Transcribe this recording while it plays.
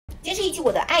一期我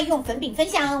的爱用粉饼分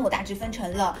享，我大致分成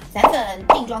了散粉、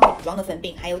定妆和补妆的粉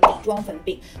饼，还有底妆粉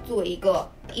饼。作为一个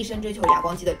一生追求哑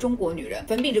光肌的中国女人，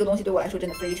粉饼这个东西对我来说真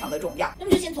的非常的重要。那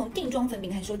么就先从定妆粉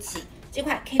饼开始说起。这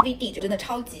块 KVD 真的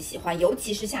超级喜欢，尤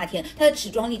其是夏天，它的持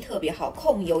妆力特别好，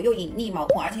控油又隐匿毛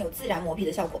孔，而且有自然磨皮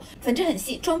的效果，粉质很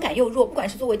细，妆感又弱，不管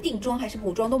是作为定妆还是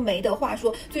补妆都没得话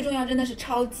说。最重要真的是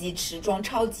超级持妆，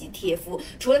超级贴肤。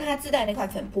除了它自带那块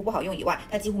粉扑不好用以外，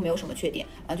它几乎没有什么缺点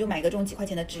啊，就买个这种几块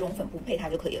钱的植绒粉扑配它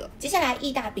就可以了。接下来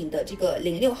易大饼的这个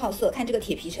06号色，看这个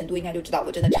铁皮程度应该就知道我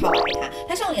真的超爱它。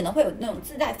它上脸呢会有那种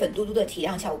自带粉嘟嘟的提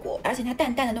亮效果，而且它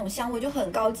淡淡的那种香味就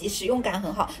很高级，使用感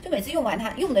很好。就每次用完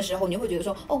它用的时候，你就会觉得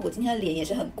说，哦，我今天的脸也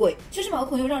是很贵，就是毛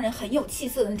孔又让人很有气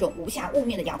色的那种无瑕雾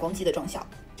面的哑光肌的妆效。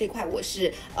这块我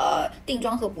是定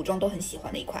妆和补妆都很喜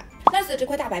欢的一块。NARS 的这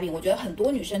块大白饼，我觉得很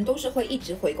多女生都是会一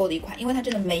直回购的一款，因为它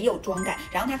真的没有妆感，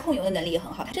然后它控油的能力也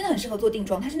很好，它真的很适合做定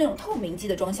妆。它是那种透明肌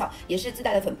的妆效，也是自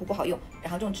带的粉扑不好用，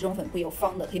然后这种植绒粉扑有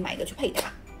方的，可以买一个去配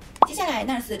它。接下来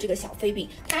NARS 的这个小飞饼，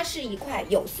它是一块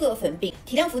有色粉饼，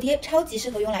提亮服帖，超级适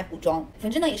合用来补妆。粉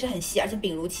质呢也是很细，而且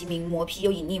饼如其名，磨皮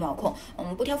又隐匿毛孔，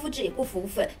不挑肤质也不浮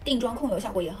粉，定妆控油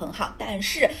效果也很好。但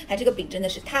是它这个饼真的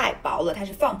是太薄了，它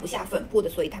是放不下粉扑的，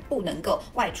所以它不能够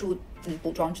外出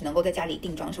补妆，只能够在家里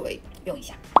定妆稍微用一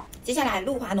下。接下来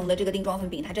露华浓的这个定妆粉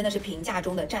饼，它真的是平价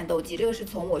中的战斗机，这个是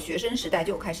从我学生时代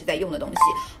就开始在用的东西，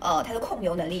它的控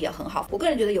油能力也很好。我个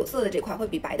人觉得有色的这块会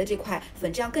比白的这块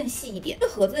粉质要更细一点。这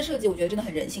盒子的设计我觉得真的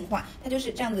很人性化，它就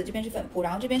是这样子，这边是粉扑，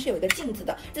然后这边是有一个镜子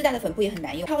的，自带的粉扑也很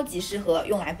难用，超级适合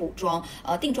用来补妆。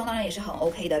定妆当然也是很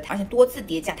OK 的，而且多次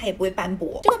叠加它也不会斑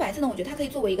驳。这块白色呢，我觉得它可以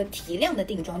作为一个提亮的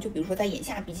定妆，就比如说在眼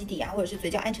下、鼻基底啊，或者是嘴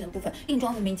角暗沉的部分。定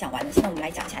妆粉饼讲完了，现在我们来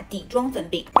讲一下底妆粉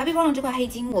饼。白皮包上这块黑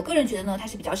金，我个人觉得呢，它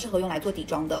是比较适合用来做底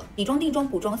妆的。底妆、定妆、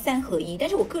补妆3合1，但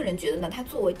是我个人觉得呢，它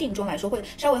作为定妆来说会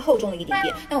稍微厚重了一点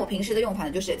点。但我平时的用法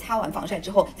呢，就是擦完防晒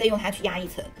之后再用它去压一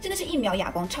层，真的是1秒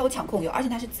哑光，超强控油，而且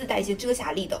它是自带一些遮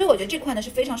瑕力的，所以我觉得这块呢是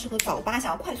非常适合早八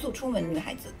想要快速出门的女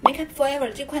孩子。Make Up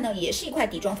Forever 这块呢也是一块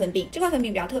底妆粉饼，这块粉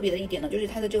饼比较特别的一点呢，就是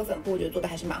它的这个粉扑我觉得做的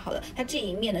还是蛮好的。它这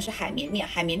一面呢是海绵面，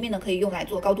海绵面呢可以用来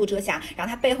做高度遮瑕，然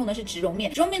后它背后呢是植绒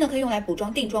面，植绒面呢可以用来补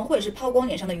妆、定妆或者是抛光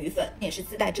脸上的余粉，也是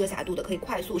自带遮瑕度的，可以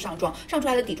快速上妆，上出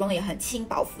来的底妆呢也很轻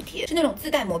薄服帖，是那种自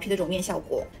带磨皮的绒面效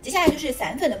果。接下来就是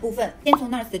散粉的部分，先从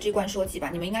NARS 的这罐说起吧。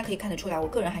你们应该可以看得出来，我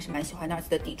个人还是蛮喜欢 NARS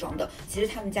的底妆的。其实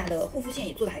他们家的护肤线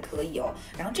也做的还可以哦。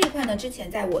然后这一块呢，之前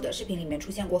在我的视频里面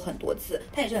出现过很多次，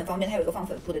它也是很方便，它有一个放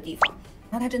粉扑的地方。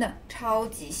然后它真的超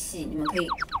级细，你们可以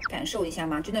感受一下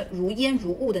吗？真的如烟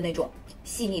如雾的那种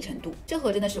细腻程度。这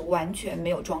盒真的是完全没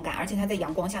有妆感，而且它在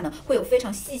阳光下呢，会有非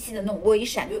常细细的那种微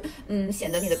闪，就显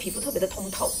得你的皮肤特别的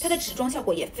通透。它的持妆效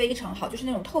果也非常好，就是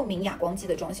那种透明哑光肌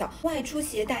的妆效，外出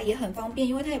携带也很方便，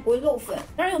因为它也不会漏粉。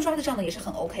当然用刷子上呢也是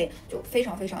很 OK， 就非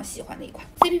常非常喜欢的一款。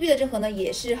CPB 的这盒呢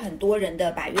也是很多人的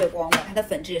白月光了，它的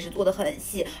粉质也是做的很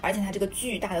细，而且它这个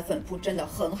巨大的粉扑真的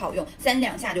很好用，3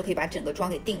两下就可以把整个妆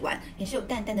给定完，也是有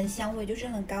淡淡的香味，就是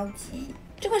很高级。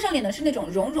这块上脸呢是那种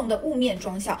绒绒的雾面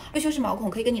妆效，会修饰毛孔，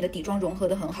可以跟你的底妆融合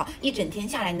的很好，一整天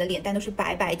下来你的脸蛋都是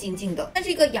白白净净的。它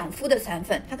是一个养肤的散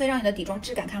粉，它可以让你的底妆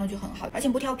质感看上去很好，而且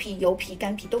不挑皮、油皮、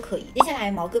干皮都可以。接下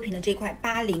来毛戈平的这块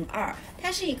802，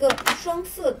它是一个双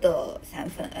色的散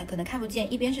粉，可能看不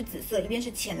见，一边是紫色，一边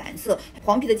是浅蓝色，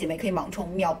黄皮的姐妹可以盲冲，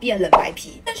秒变冷白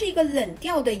皮。但是一个冷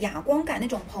调的哑光感，那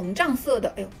种膨胀色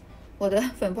的，哎呦。我的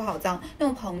粉扑好脏，那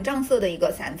种膨胀色的一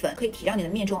个散粉，可以提亮你的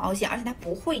面中凹陷，而且它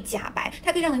不会假白，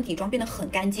它可以让你底妆变得很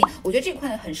干净。我觉得这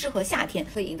款很适合夏天，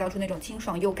可以营造出那种清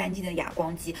爽又干净的哑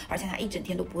光肌，而且它一整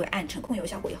天都不会暗沉，控油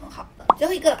效果也很好。最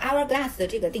后一个 Hourglass 的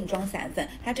这个定妆散粉，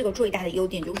它这个最大的优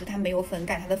点就是它没有粉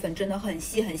感，它的粉真的很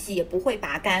细很细，也不会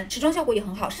拔干，持妆效果也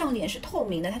很好，上脸是透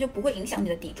明的，它就不会影响你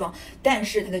的底妆。但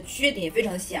是它的缺点也非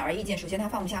常的显而易见，首先它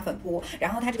放不下粉扑，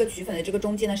然后它这个取粉的这个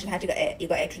中间呢是它这个一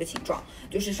个 H 的形状，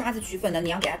就是刷子取粉呢，你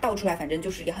要给它倒出来，反正就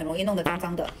是也很容易弄得脏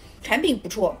脏的。产品不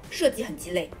错，设计很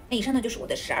鸡肋。那以上呢就是我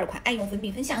的12款爱用粉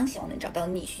饼分享，希望能找到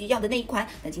你需要的那一款。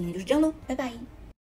那今天就是这样喽，拜拜。